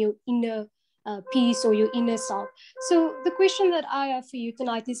finding your inner peace or your inner self. So the question that I have for you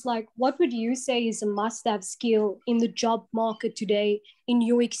tonight is like, what would you say is a must-have skill in the job market today in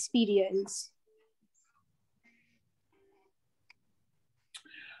your experience?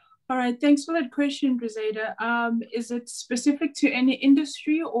 All right, thanks for that question, Rosetta. Is it specific to any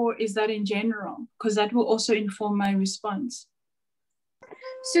industry or is that in general? Because that will also inform my response.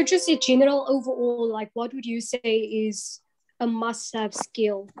 So just in general, overall, like what would you say is a must-have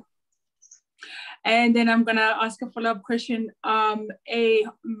skill? And then I'm gonna ask a follow-up question,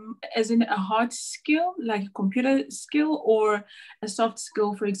 as in a hard skill, like a computer skill, or a soft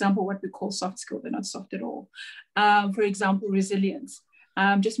skill, for example, what we call soft skill, they're not soft at all. For example, resilience.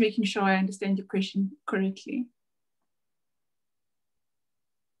 Just making sure I understand your question correctly.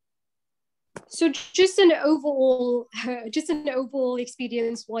 So just an overall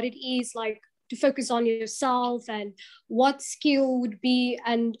experience, what it is like to focus on yourself, and what skill would be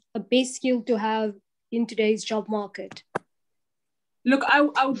and a best skill to have in today's job market? Look, I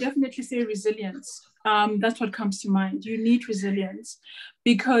would definitely say resilience. That's what comes to mind. You need resilience,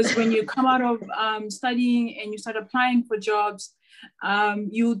 because when you come out of studying and you start applying for jobs,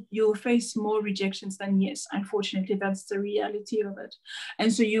 you'll face more rejections than yes. Unfortunately, that's the reality of it.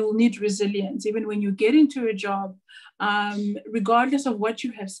 And so you'll need resilience. Even when you get into a job, regardless of what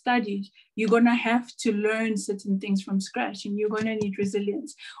you have studied, you're gonna have to learn certain things from scratch, and you're gonna need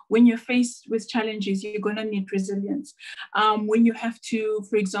resilience. When you're faced with challenges, you're gonna need resilience. When you have to,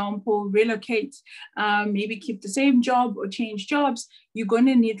 for example, relocate, maybe keep the same job or change jobs, you're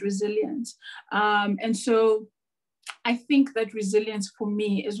gonna need resilience. And so I think that resilience for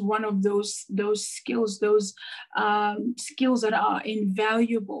me is one of those skills, skills that are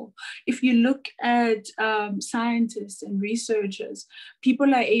invaluable. If you look at scientists and researchers,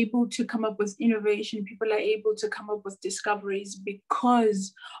 people are able to come up with innovation, people are able to come up with discoveries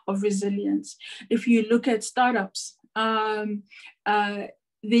because of resilience. If you look at startups,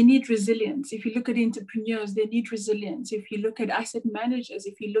 they need resilience. If you look at entrepreneurs, they need resilience. If you look at asset managers,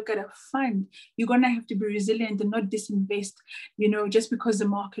 if you look at a fund, you're going to have to be resilient and not disinvest, just because the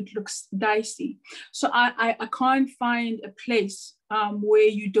market looks dicey. So I can't find a place where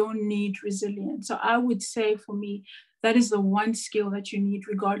you don't need resilience. So I would say for me, that is the one skill that you need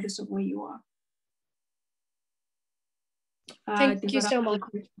regardless of where you are. Thank you so much.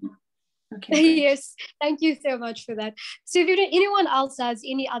 Okay, yes, thank you so much for that. So if anyone else has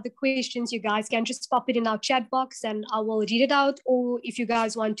any other questions, you guys can just pop it in our chat box and I will read it out. Or if you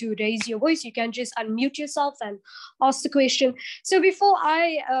guys want to raise your voice, you can just unmute yourself and ask the question. So before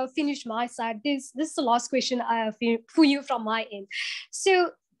I finish my side, this is the last question I have for you from my end.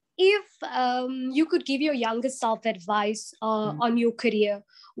 So if you could give your younger self advice on your career,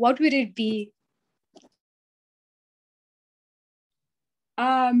 what would it be?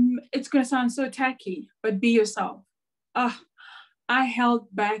 It's going to sound so tacky, but be yourself. I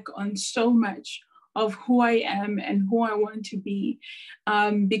held back on so much of who I am and who I want to be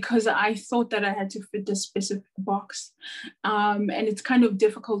because I thought that I had to fit a specific box. And it's kind of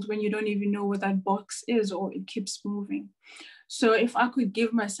difficult when you don't even know what that box is or it keeps moving. So if I could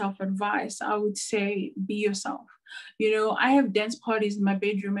give myself advice, I would say, be yourself. You know, I have dance parties in my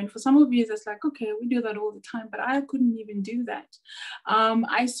bedroom, and for some of you, it's like, okay, we do that all the time, but I couldn't even do that.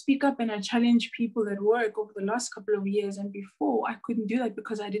 I speak up and I challenge people at work over the last couple of years, and before I couldn't do that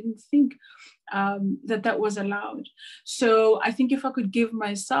because I didn't think that was allowed. So I think if I could give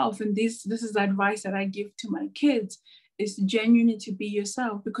myself, and this is the advice that I give to my kids, is genuinely to be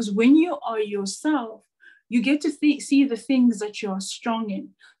yourself, because when you are yourself, you get to see the things that you're strong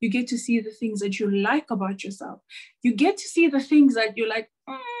in. You get to see the things that you like about yourself. You get to see the things that you're like,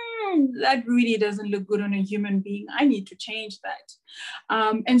 that really doesn't look good on a human being. I need to change that.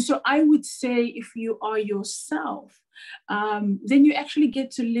 And so I would say, if you are yourself, then you actually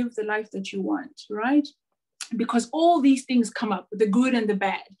get to live the life that you want, right? Because all these things come up, the good and the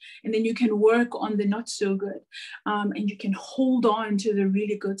bad, and then you can work on the not so good, and you can hold on to the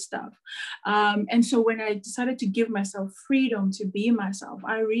really good stuff. And so when I decided to give myself freedom to be myself,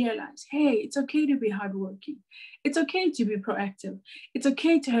 I realized, hey, it's okay to be hardworking. It's okay to be proactive. It's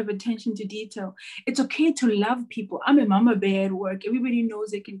okay to have attention to detail. It's okay to love people. I'm a mama bear at work. Everybody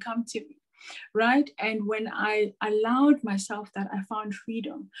knows they can come to me. Right? And when I allowed myself that, I found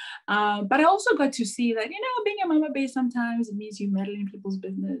freedom. But I also got to see that, you know, being a mama bear, sometimes it means you meddle in people's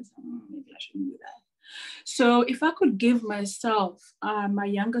business. Maybe I shouldn't do that. So if I could give myself, my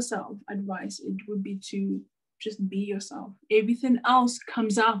younger self, advice, it would be to just be yourself. Everything else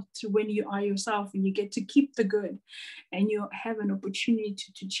comes out when you are yourself, and you get to keep the good, and you have an opportunity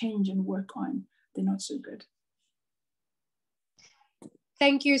to change and work on the not so good.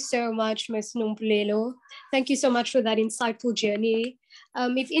 Thank you so much, Ms. Nompulelo. Thank you so much for that insightful journey.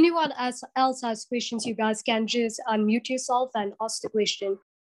 If anyone else has questions, you guys can just unmute yourself and ask the question.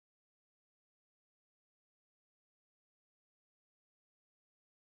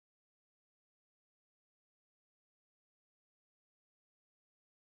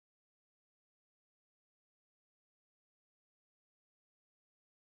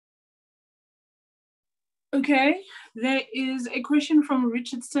 Okay, there is a question from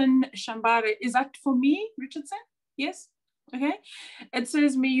Richardson Shambare. Is that for me, Richardson? Yes? Okay. It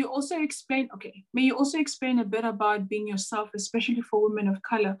says, may you also explain a bit about being yourself, especially for women of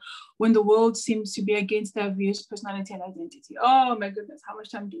color, when the world seems to be against their views, personality, and identity? Oh my goodness, how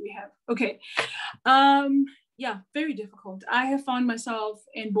much time do we have? Okay. Yeah, very difficult. I have found myself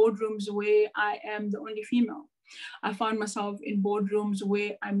in boardrooms where I am the only female. I found myself in boardrooms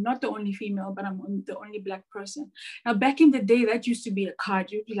where I'm not the only female, but I'm the only Black person. Now, back in the day, that used to be a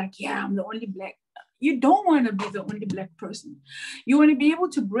card. You'd be like, yeah, I'm the only Black. You don't want to be the only Black person. You want to be able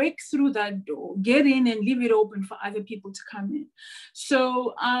to break through that door, get in and leave it open for other people to come in.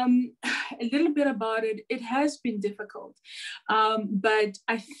 So a little bit about it. It has been difficult, but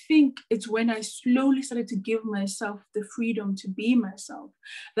I think it's when I slowly started to give myself the freedom to be myself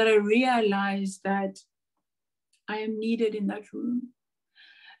that I realized that I am needed in that room,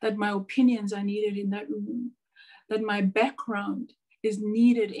 that my opinions are needed in that room, that my background is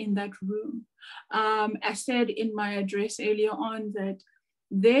needed in that room. I said in my address earlier on that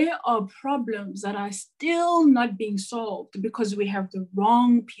there are problems that are still not being solved because we have the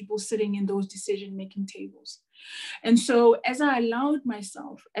wrong people sitting in those decision-making tables. And so as I allowed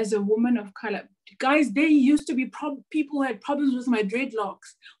myself as a woman of color, guys, there used to be people who had problems with my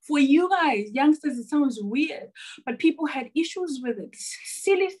dreadlocks. For you guys, youngsters, it sounds weird, but people had issues with it,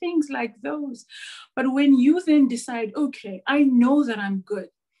 silly things like those. But when you then decide, okay, I know that I'm good,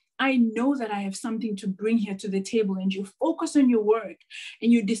 I know that I have something to bring here to the table, and you focus on your work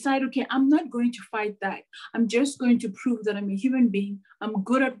and you decide, okay, I'm not going to fight that. I'm just going to prove that I'm a human being. I'm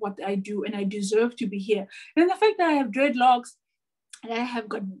good at what I do and I deserve to be here. And the fact that I have dreadlocks and I have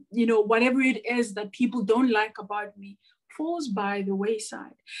got, you know, whatever it is that people don't like about me falls by the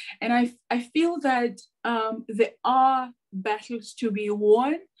wayside. And I feel that there are battles to be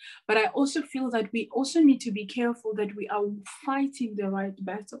won, but I also feel that we also need to be careful that we are fighting the right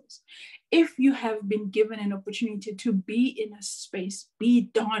battles. If you have been given an opportunity to be in a space, be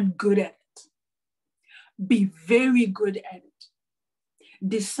darn good at it. Be very good at it.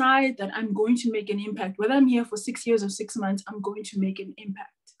 Decide that I'm going to make an impact. Whether I'm here for 6 years or 6 months, I'm going to make an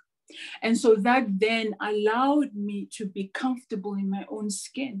impact. And so that then allowed me to be comfortable in my own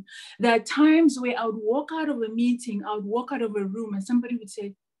skin. There are times where I would walk out of a meeting, I would walk out of a room and somebody would say,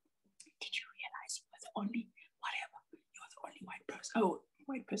 did you realize you were the only whatever? You're the only white person. Oh,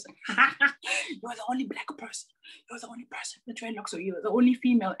 white person. You're the only Black person. You're the only person with dreadlocks, or you're the only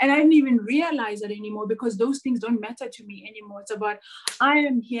female. And I didn't even realize that anymore because those things don't matter to me anymore. It's about, I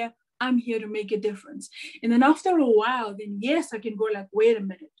am here, I'm here to make a difference. And then after a while, then yes, I can go like, wait a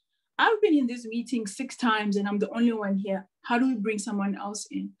minute. I've been in this meeting 6 times and I'm the only one here. How do we bring someone else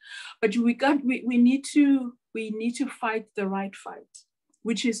in? But we need to fight the right fight,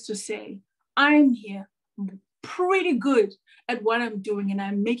 which is to say, I'm here, I'm pretty good at what I'm doing and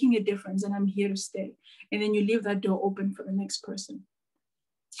I'm making a difference and I'm here to stay. And then you leave that door open for the next person.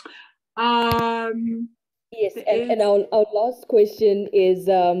 Yes, and our last question is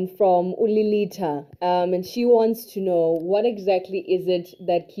from Ulilita, and she wants to know, what exactly is it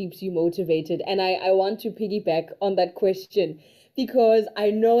that keeps you motivated? And I want to piggyback on that question because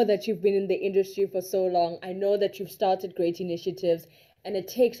I know that you've been in the industry for so long. I know that you've started great initiatives, and it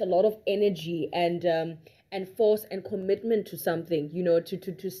takes a lot of energy and force and commitment to something, you know,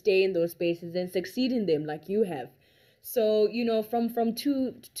 to stay in those spaces and succeed in them like you have. So, you know, from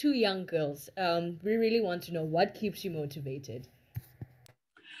two young girls, we really want to know what keeps you motivated.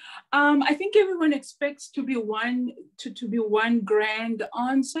 I think everyone expects to be one grand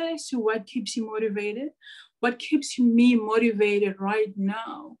answer to what keeps you motivated. What keeps me motivated right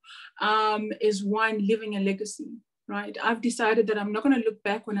now is one, living a legacy, right? I've decided that I'm not going to look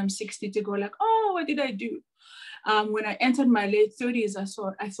back when I'm 60 to go like, oh, what did I do? When I entered my late 30s,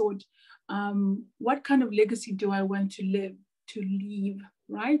 I thought, what kind of legacy do I want to leave,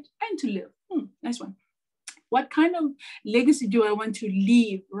 right? And to live. Nice one. What kind of legacy do I want to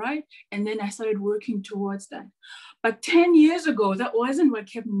leave, right? And then I started working towards that. But 10 years ago, that wasn't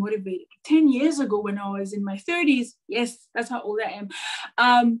what kept me motivated. 10 years ago, when I was in my 30s, yes, that's how old I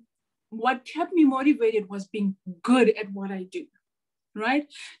am. What kept me motivated was being good at what I do. Right?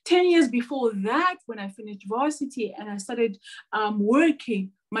 10 years before that, when I finished varsity and I started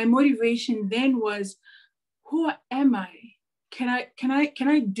working, my motivation then was, who am I? Can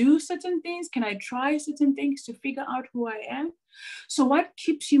I do certain things? Can I try certain things to figure out who I am? So what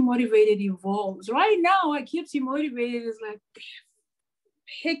keeps you motivated evolves. Right now, what keeps you motivated is like,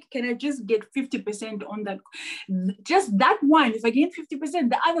 heck, can I just get 50% on that? Just that one, if I get 50%,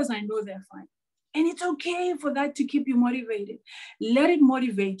 the others I know they're fine. And it's okay for that to keep you motivated. Let it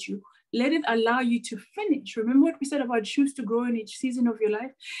motivate you. Let it allow you to finish. Remember what we said about choose to grow in each season of your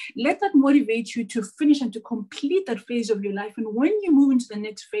life? Let that motivate you to finish and to complete that phase of your life. And when you move into the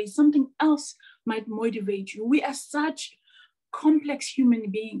next phase, something else might motivate you. We are such complex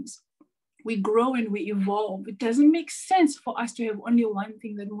human beings. We grow and we evolve. It doesn't make sense for us to have only one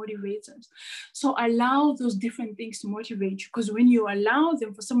thing that motivates us. So allow those different things to motivate you, because when you allow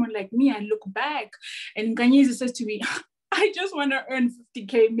them, for someone like me, I look back and Kanyezi says to me, I just want to earn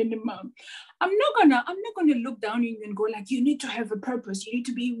 50K minimum. I'm not gonna look down on you and go like, you need to have a purpose. You need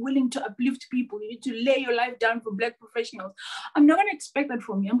to be willing to uplift people. You need to lay your life down for Black professionals. I'm not gonna expect that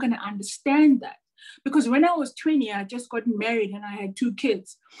from you. I'm gonna understand that. Because when I was 20, I had just gotten married and I had 2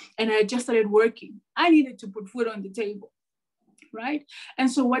 kids and I had just started working. I needed to put food on the table, right? And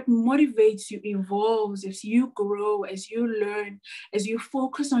so what motivates you evolves as you grow, as you learn, as you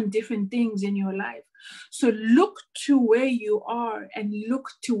focus on different things in your life. So look to where you are and look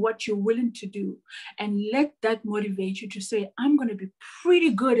to what you're willing to do and let that motivate you to say, I'm going to be pretty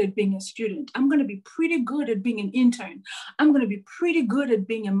good at being a student. I'm going to be pretty good at being an intern. I'm going to be pretty good at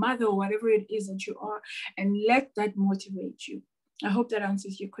being a mother or whatever it is that you are, and let that motivate you. I hope that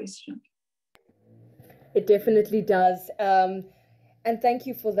answers your question. It definitely does. And thank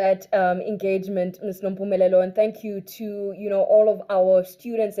you for that engagement, Ms. Nompumelelo, and thank you to, you know, all of our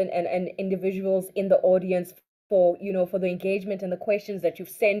students and individuals in the audience for, you know, for the engagement and the questions that you've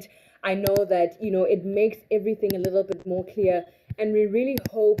sent. I know that, you know, it makes everything a little bit more clear, and we really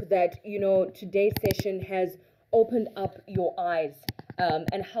hope that, you know, today's session has opened up your eyes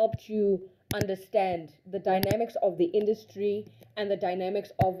and helped you understand the dynamics of the industry and the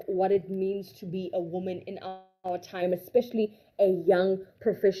dynamics of what it means to be a woman in our time, especially a young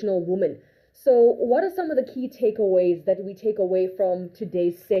professional woman. So what are some of the key takeaways that we take away from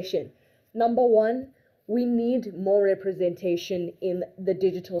today's session? Number one, we need more representation in the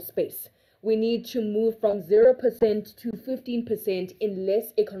digital space. We need to move from 0% to 15% in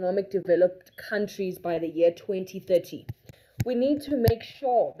less economic developed countries by the year 2030. We need to make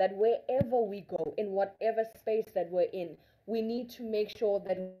sure that wherever we go, in whatever space that we're in, we need to make sure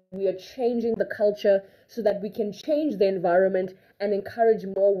that we are changing the culture so that we can change the environment and encourage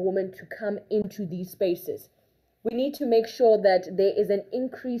more women to come into these spaces. We need to make sure that there is an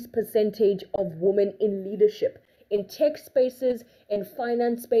increased percentage of women in leadership, in tech spaces, in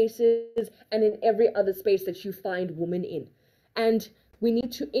finance spaces, and in every other space that you find women in. And we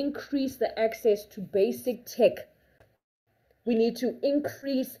need to increase the access to basic tech. We need to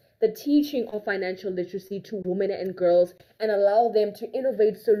increase the teaching of financial literacy to women and girls and allow them to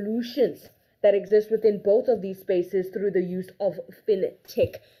innovate solutions that exist within both of these spaces through the use of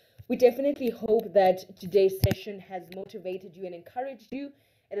fintech. We definitely hope that today's session has motivated you and encouraged you.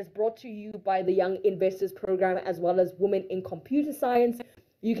 It is brought to you by the Young Investors Program as well as Women in Computer Science.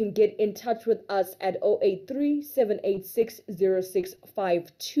 You can get in touch with us at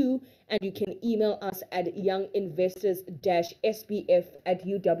 083-786-0652, and you can email us at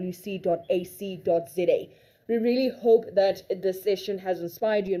younginvestors-sbf@uwc.ac.za. We really hope that this session has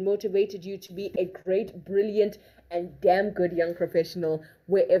inspired you and motivated you to be a great, brilliant, and damn good young professional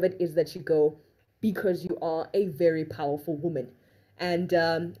wherever it is that you go, because you are a very powerful woman. And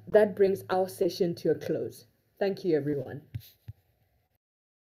that brings our session to a close. Thank you, everyone.